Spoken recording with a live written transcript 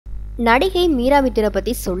நடிகை மீரா மிதுனை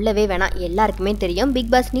பற்றி சொல்லவே வேணாம், எல்லாருக்குமே தெரியும்.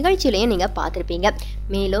 பிக் பாஸ் நிகழ்ச்சியிலையும் நீங்கள் பார்த்துருப்பீங்க.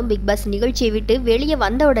 மேலும் பிக் பாஸ் நிகழ்ச்சியை விட்டு வெளியே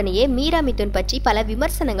வந்த உடனேயே மீரா மிதுன் பற்றி பல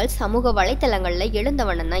விமர்சனங்கள் சமூக வலைத்தளங்களில் எழுந்த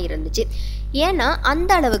வண்ணம் தான் இருந்துச்சு. ஏன்னா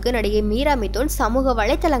அந்த அளவுக்கு நடிகை மீரா மிதுன் சமூக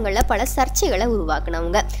வலைத்தளங்களில் பல சர்ச்சைகளை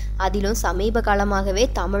உருவாக்குனவங்க. அதிலும் சமீப காலமாகவே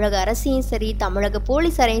தமிழக அரசையும் சரி, தமிழக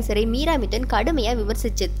போலீஸாரையும் சரி மீரா மிதுன் கடுமையாக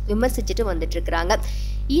விமர்சிச்சுட்டு வந்துட்டு இருக்கிறாங்க.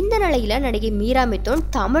 இந்த நிலையில நடிகை மீரா மிதுன்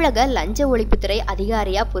தமிழக லஞ்ச ஒழிப்புத்துறை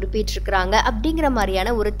அதிகாரியா பொறுப்பேற்றிருக்கிறாங்க அப்படிங்கிற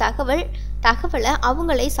மாதிரியான ஒரு தகவலை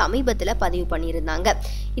அவங்களே சமீபத்தில் பதிவு பண்ணியிருந்தாங்க.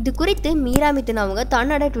 இது குறித்து மீரா மிதுன் அவங்க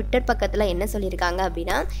தன்னோட ட்விட்டர் பக்கத்தில் என்ன சொல்லியிருக்காங்க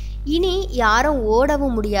அப்படின்னா, இனி யாரும்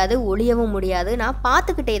ஓடவும் முடியாது, ஒளியவும் முடியாது, நான்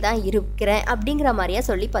பார்த்துக்கிட்டே தான் இருக்கிறேன் அப்படிங்கிற மாதிரியா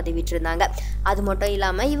சொல்லி பதிவிட்டிருந்தாங்க. அது மட்டும்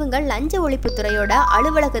இல்லாமல் இவங்க லஞ்ச ஒழிப்புத்துறையோட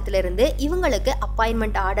அலுவலகத்திலிருந்து இவங்களுக்கு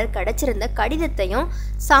அப்பாயின்மெண்ட் ஆர்டர் கிடைச்சிருந்த கடிதத்தையும்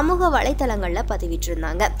சமூக வலைத்தளங்களில்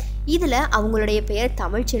பதிவிட்டிருந்தாங்க. இதில் அவங்களுடைய பெயர்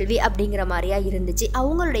தமிழ்ச்செல்வி அப்படிங்கிற மாதிரியா இருந்துச்சு.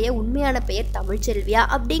 அவங்களுடைய உண்மையான பெயர் தமிழ்ச்செல்வியா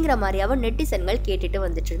அப்படிங்கிற மாதிரியாவும் நெட்டிசன்கள் கேட்டுட்டு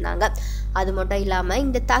வந்துட்டு இருந்தாங்க. அது மட்டும் இல்லாமல்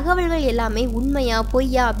இந்த தகவல்கள் எல்லாமே உண்மையா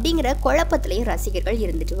பொய்யா அப்படிங்கிற குழப்பத்திலையும் ரசிகர்கள்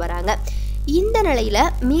இருந்துட்டு வராங்க. இந்த நிலையில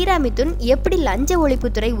மீரா மிதுன் எப்படி லஞ்ச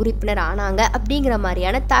ஒழிப்புத்துறை உறுப்பினர் ஆனாங்க அப்படிங்கிற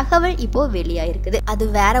மாதிரியான தகவல் இப்போ வெளியாயிருக்குது. அது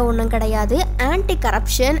வேற ஒன்றும் கிடையாது, anti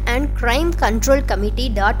corruption and crime control committee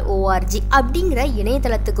 .org அப்படிங்கிற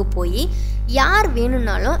இணையதளத்துக்கு போய் யார்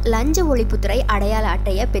வேணும்னாலும் லஞ்ச ஒழிப்புத்துறை அடையாள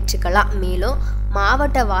அட்டையை பெற்றுக்கலாம். மேலும்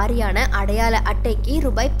மாவட்ட வாரியான அடையாள அட்டைக்கு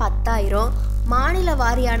ரூபாய் 10,000, மாநில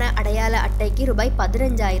வாரியான அடையாள அட்டைக்கு ரூபாய்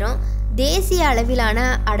 15,000, தேசிய அளவிலான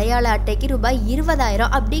அடையாள அட்டைக்கு ரூபாய் 20,000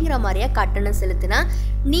 அப்படிங்கிற மாதிரியா கட்டணம் செலுத்தினா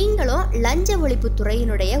நீங்களும் லஞ்ச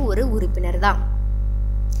ஒழிப்புத்துறையினுடைய ஒரு உறுப்பினர் தான்.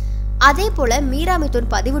 அதே போல மீரா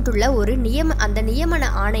மிதுன் பதிவிட்டுள்ள ஒரு அந்த நியமன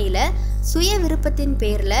ஆணையில சுய விருப்பத்தின்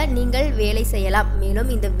பேர்ல நீங்கள் வேலை செய்யலாம். மேலும்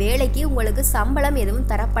இந்த வேலைக்கு உங்களுக்கு சம்பளம் எதுவும்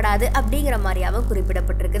தரப்படாது அப்படிங்கிற மாதிரியாவும்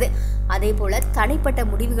குறிப்பிடப்பட்டிருக்குது. அதே போல தனிப்பட்ட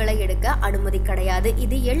முடிவுகளை எடுக்க அனுமதி கிடையாது.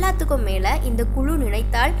 இது எல்லாத்துக்கும் மேல இந்த குழு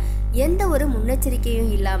நினைத்தால் எந்த ஒரு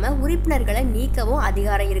முன்னெச்சரிக்கையும் இல்லாம உறுப்பினர்களை நீக்கவும்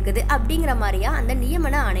அதிகாரம் இருக்குது அப்படிங்கிற மாதிரியா அந்த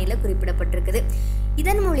நியமன ஆணையில குறிப்பிடப்பட்டிருக்குது.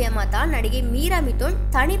 இதன் மூலியமா தான் நடிகை மீரா மிதுன்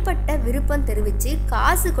தனிப்பட்ட விருப்பம் தெரிவித்து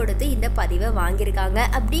காசு கொடுத்து இந்த பதிவை வாங்கியிருக்காங்க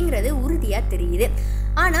அப்படிங்கிறது உறுதியா தெரியுது.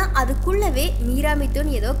 ஆனா அதுக்குள்ளவே மீரா மிதுன்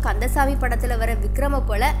ஏதோ கந்தசாமி படத்துல வர விக்ரம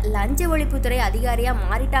போல லஞ்ச ஒழிப்புத்துறை அதிகாரியா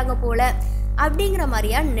மாறிட்டாங்க போல அப்படிங்கிற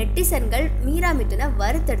மாதிரியா நெட்டிசன்கள் மீரா மிதுனை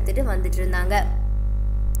வருத்தெடுத்துட்டு வந்துட்டு இருந்தாங்க.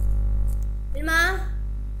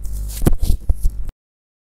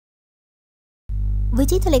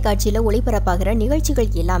 விஜய் தொலைக்காட்சியில் ஒளிபரப்பாகிற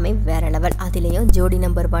நிகழ்ச்சிகள் எல்லாமே வேற லெவல். அதுலேயும் ஜோடி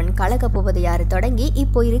நம்பர் 1, கலக்க போவது யாரு தொடங்கி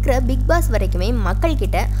இப்போ இருக்கிற பிக் பாஸ் வரைக்குமே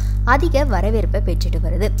மக்கள்கிட்ட அதிக வரவேற்பை பெற்றுட்டு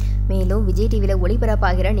வருது. மேலும் விஜய் டிவியில்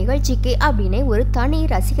ஒளிபரப்பாகிற நிகழ்ச்சிக்கு அப்படின்னே ஒரு தனி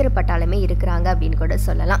ரசிகர் பட்டாளமே இருக்கிறாங்க அப்படின்னு கூட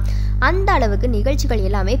சொல்லலாம். அந்த அளவுக்கு நிகழ்ச்சிகள்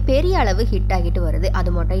எல்லாமே பெரிய அளவு ஹிட் ஆகிட்டு வருது.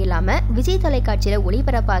 அது மட்டும் இல்லாமல் விஜய் தொலைக்காட்சியில்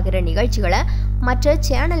ஒளிபரப்பாகிற நிகழ்ச்சிகளை மற்ற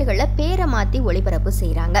சேனல்களில் பேரை மாற்றி ஒளிபரப்பு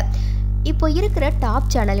செய்கிறாங்க. இப்போ இருக்கிற டாப்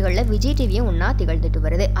சேனல்களில் விஜய் டிவியும் ஒன்றா திகழ்ந்துட்டு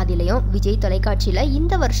வருது. அதிலையும் விஜய் தொலைக்காட்சியில்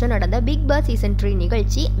இந்த வருஷம் நடந்த பிக் பாஸ் சீசன் 3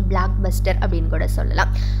 நிகழ்ச்சி பிளாக் பஸ்டர் அப்படின்னு கூட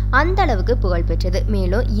சொல்லலாம். அந்த அளவுக்கு புகழ் பெற்றது.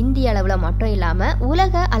 மேலும் இந்திய அளவில் மட்டும் இல்லாமல்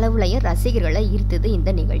உலக அளவுலையும் ரசிகர்களை ஈர்த்தது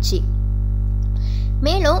இந்த நிகழ்ச்சி.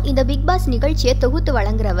 மேலும் இந்த பிக் பாஸ் நிகழ்ச்சியை தொகுத்து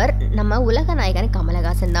வழங்குறவர் நம்ம உலக நாயகன்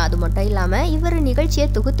கமலஹாசன் தான். அது மட்டும் இல்லாமல் இவர் நிகழ்ச்சியை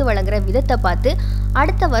தொகுத்து வழங்குற விதத்தை பார்த்து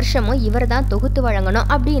அடுத்த வருஷமும் இவர் தான் தொகுத்து வழங்கணும்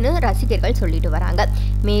அப்படின்னு ரசிகர்கள் சொல்லிட்டு வராங்க.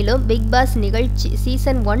 மேலும் பிக் பாஸ் நிகழ்ச்சி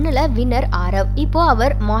சீசன் 1 வின்னர் ஆரவ். இப்போ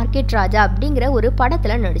அவர் மார்க்கெட் ராஜா அப்படிங்கிற ஒரு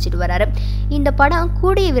படத்தில் நடிச்சிட்டு வராரு. இந்த படம்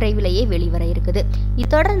கூடிய விரைவிலேயே வெளிவர இருக்குது.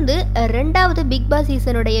 தொடர்ந்து 2வது பிக் பாஸ்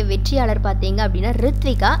சீசனுடைய வெற்றியாளர் பார்த்தீங்க அப்படின்னா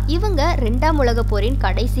ரித்விகா. இவங்க 2ஆம் உலக போரின்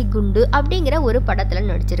கடைசி குண்டு அப்படிங்கிற ஒரு படத்தில்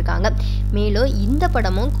நடிச்சிருக்காங்க. மேலும் இந்த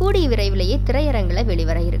படமும் கூடிய விரைவிலேயே திரையரங்கில்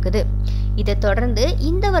வெளிவர இருக்குது. இதை தொடர்ந்து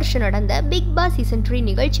இந்த வருஷம் நடந்த பிக் பாஸ் சீசன் 3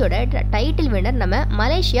 நிகழ்ச்சியோட டைட்டில் வின்னர் நம்ம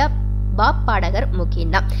மலேசியா பாப் பாடகர்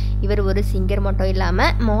முகின் தான். இவர் ஒரு சிங்கர் மட்டும்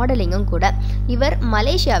இல்லாமல் மாடலிங்கும் கூட. இவர்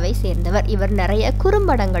மலேசியாவை சேர்ந்தவர். இவர் நிறைய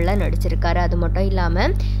குறும்படங்கள்ல நடிச்சிருக்காரு. அது மட்டும்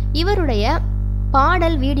இல்லாமல் இவருடைய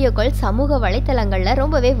பாடல் வீடியோக்கள் சமூக வலைத்தளங்களில்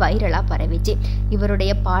ரொம்பவே வைரலாக பரவிச்சு.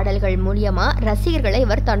 இவருடைய பாடல்கள் மூலியமாக ரசிகர்களை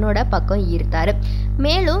இவர் தன்னோட பக்கம் ஈர்த்தார்.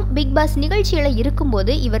 மேலும் பிக் பாஸ் நிகழ்ச்சியில்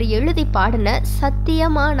இருக்கும்போது இவர் எழுதி பாடின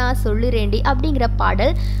சத்தியமா நான் சொல்லுறேண்டி அப்படிங்கிற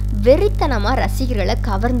பாடல் வெறித்தனமாக ரசிகர்களை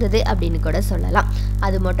கவர்ந்தது அப்படின்னு கூட சொல்லலாம்.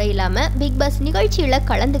 அது மட்டும் இல்லாமல் பிக் பாஸ் நிகழ்ச்சியில்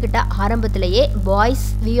கலந்துக்கிட்ட ஆரம்பத்திலேயே boys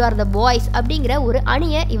we are the boys அப்படிங்கிற ஒரு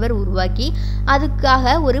அணியை இவர் உருவாக்கி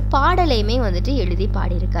அதுக்காக ஒரு பாடலையுமே வந்துட்டு எழுதி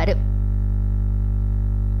பாடியிருக்காரு.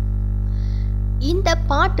 இந்த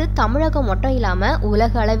பாட்டு தமிழகம் மட்டும் இல்லாமல்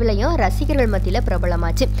உலக அளவிலையும் ரசிகர்கள் மத்தியில்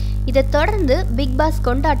பிரபலமாச்சு. இதை தொடர்ந்து பிக் பாஸ்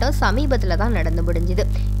கொண்டாட்டம் சமீபத்தில் தான் நடந்து முடிஞ்சுது.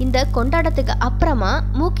 இந்த கொண்டாட்டத்துக்கு அப்புறமா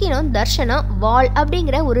முக்கினும் தர்ஷனும் வால்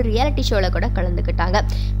அப்படிங்கிற ஒரு ரியாலிட்டி ஷோவில் கூட கலந்துக்கிட்டாங்க.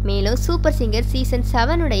 மேலும் சூப்பர் சிங்கர் சீசன்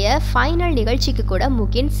 7 ஃபைனல் நிகழ்ச்சிக்கு கூட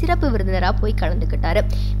முகின் சிறப்பு விருந்தினராக போய் கலந்துக்கிட்டாரு.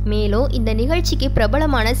 மேலும் இந்த நிகழ்ச்சிக்கு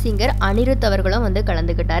பிரபலமான சிங்கர் அனிருத் அவர்களும் வந்து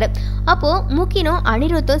கலந்துக்கிட்டாரு. அப்போது முகினும்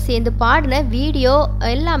அனிருத்தும் சேர்ந்து பாடின வீடியோ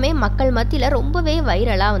எல்லாமே மக்கள் மத்தியில் ரொம்பவே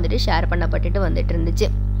வைரலாக வந்துட்டு ஷேர் பண்ணப்பட்டுட்டு வந்துட்டு இருந்துச்சு.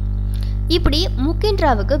 இப்படி முகின்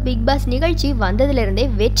ராவுக்கு பிக் பாஸ் நிகழ்ச்சி வந்ததுலேருந்தே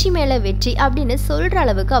வெற்றி மேலே வெற்றி அப்படின்னு சொல்கிற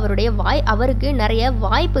அளவுக்கு அவருக்கு நிறைய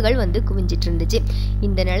வாய்ப்புகள் வந்து குவிஞ்சிட்டு இருந்துச்சு.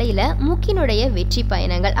 இந்த நிலையில் முகினுடைய வெற்றி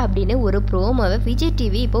பயணங்கள் அப்படின்னு ஒரு ப்ரோமோவை விஜய்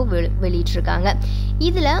டிவி இப்போ வெளியிட்டிருக்காங்க.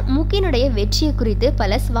 இதில் முகினுடைய வெற்றியை குறித்து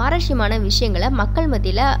பல சுவாரஸ்யமான விஷயங்களை மக்கள்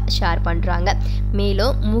மத்தியில் ஷேர் பண்ணுறாங்க.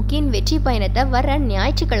 மேலும் முகின் வெற்றி பயணத்தை வர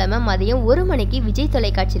ஞாயிற்றுக்கிழமை மதியம் 1 மணிக்கு விஜய்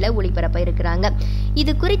தொலைக்காட்சியில் ஒளிபரப்ப இருக்கிறாங்க.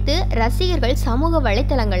 இது குறித்து ரசிகர்கள் சமூக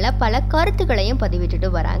வலைத்தளங்களில் பல கருத்துக்களையும் பதிவிட்டுட்டு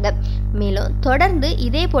வராங்க. மேலும் தொடர்ந்து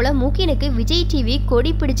இதே போல முகினுக்கு விஜய் டிவி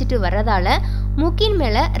கொடி பிடிச்சிட்டு வர்றதால முகின்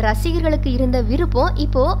மேல ரசிகர்களுக்கு இருந்த விருப்பம்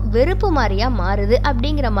இப்போ வெறுப்பு மாதிரியா மாறுது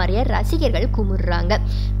அப்படிங்கிற மாதிரியா ரசிகர்கள் குமுறுறாங்க.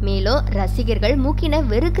 மேலும் ரசிகர்கள் முகினை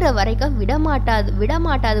வெறுக்கிற வரைக்கும்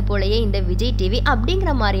விடமாட்டாது போலயே இந்த விஜய் டிவி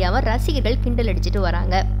அப்படிங்கிற மாதிரியாவும் ரசிகர்கள் கிண்டல் அடிச்சுட்டு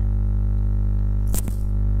வராங்க.